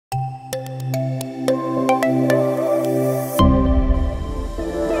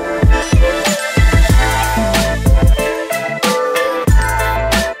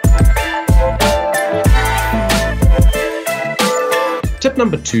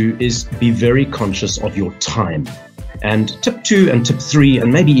number 2 is be very conscious of your time. And tip 2 and tip 3 and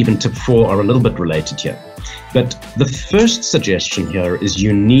maybe even tip 4 are a little bit related here. But the first suggestion here is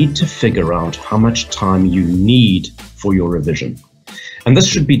you need to figure out how much time you need for your revision. And this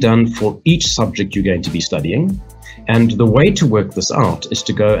should be done for each subject you're going to be studying. And the way to work this out is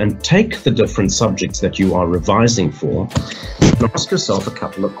to go and take the different subjects that you are revising for and ask yourself a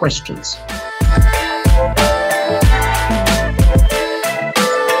couple of questions.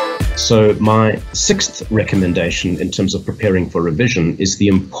 So my 6th recommendation in terms of preparing for revision is the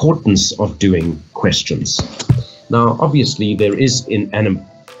importance of doing questions. Now, obviously, there is an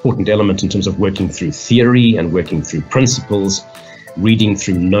important element in terms of working through theory and working through principles, reading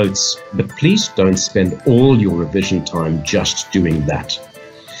through notes, but please don't spend all your revision time just doing that.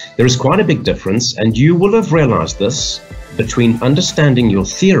 There is quite a big difference, and you will have realized this, between understanding your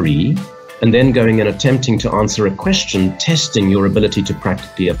theory and then going and attempting to answer a question, testing your ability to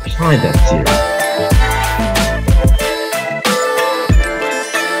practically apply that theory.